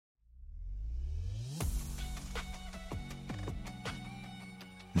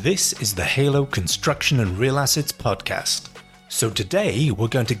This is the Halo Construction and Real Assets podcast. So today we're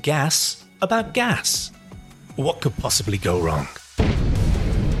going to gas about gas. What could possibly go wrong?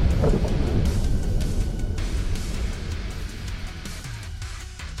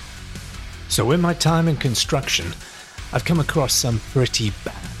 So in my time in construction, I've come across some pretty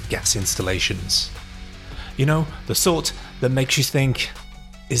bad gas installations. You know, the sort that makes you think,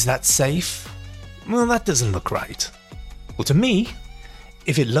 is that safe? Well, that doesn't look right. Well, to me,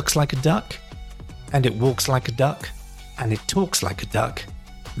 if it looks like a duck, and it walks like a duck, and it talks like a duck,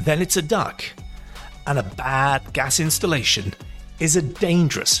 then it's a duck. And a bad gas installation is a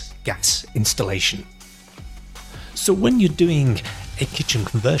dangerous gas installation. So when you're doing a kitchen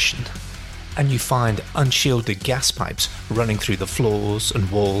conversion, and you find unshielded gas pipes running through the floors and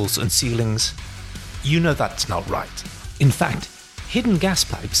walls and ceilings, you know that's not right. In fact, hidden gas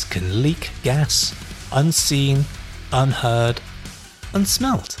pipes can leak gas, unseen, unheard,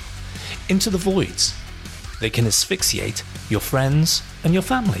 unsmelt, into the voids. They can asphyxiate your friends and your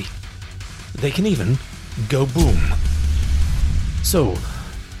family. They can even go boom. So,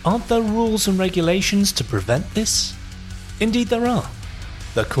 aren't there rules and regulations to prevent this? Indeed there are.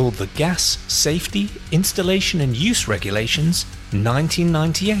 They're called the Gas Safety, Installation and Use Regulations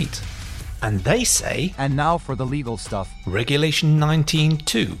 1998. And they say... And now for the legal stuff. Regulation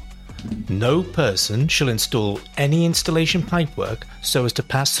 19.2. No person shall install any installation pipework so as to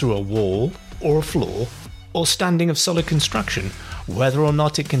pass through a wall or a floor or standing of solid construction, whether or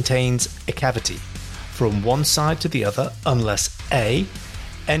not it contains a cavity, from one side to the other, unless A,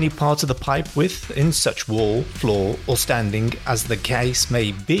 any part of the pipe width in such wall, floor, or standing as the case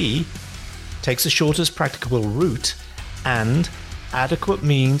may be, takes the shortest practicable route, and adequate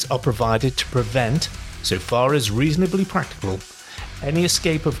means are provided to prevent, so far as reasonably practicable, any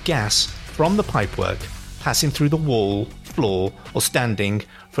escape of gas from the pipework passing through the wall, floor, or standing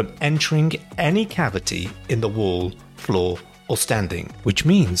from entering any cavity in the wall, floor, or standing. Which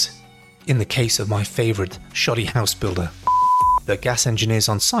means, in the case of my favourite shoddy house builder, the gas engineers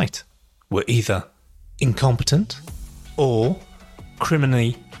on site were either incompetent or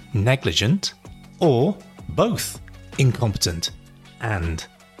criminally negligent, or both incompetent and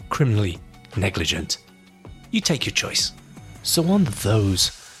criminally negligent. You take your choice. So on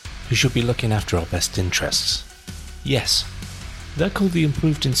those who should be looking after our best interests, yes, they're called the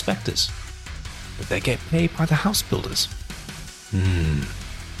improved inspectors, but they get paid by the house builders.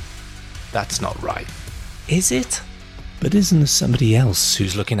 That's not right. Is it? But isn't there somebody else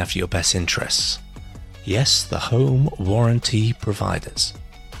who's looking after your best interests? Yes, the home warranty providers.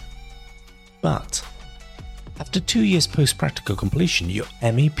 But after 2 years post-practical completion, your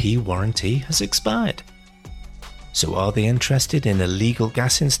MEP warranty has expired. So are they interested in illegal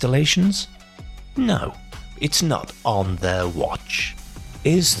gas installations? No, it's not on their watch.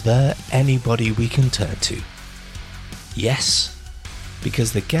 Is there anybody we can turn to? Yes,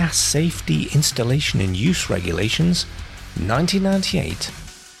 because the Gas Safety, Installation and Use Regulations 1998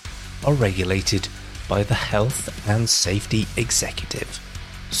 are regulated by the Health and Safety Executive.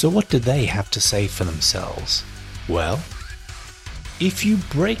 So what do they have to say for themselves? Well, if you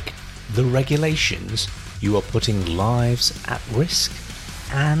break the regulations, you are putting lives at risk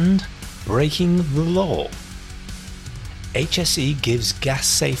and breaking the law. HSE gives gas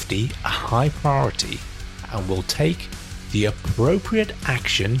safety a high priority and will take the appropriate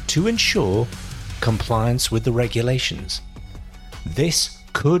action to ensure compliance with the regulations. This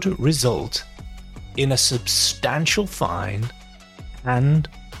could result in a substantial fine and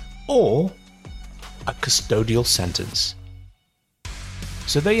or a custodial sentence.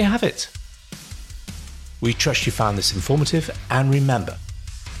 So there you have it. We trust you found this informative, and remember,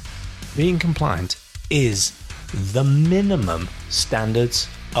 being compliant is the minimum standards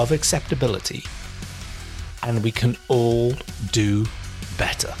of acceptability, and we can all do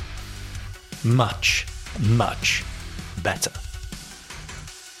better. Much, much better.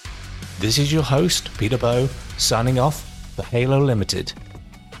 This is your host, Peter Bow, signing off for Halo Limited.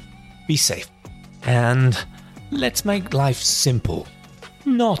 Be safe, and let's make life simple,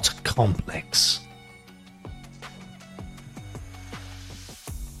 not complex.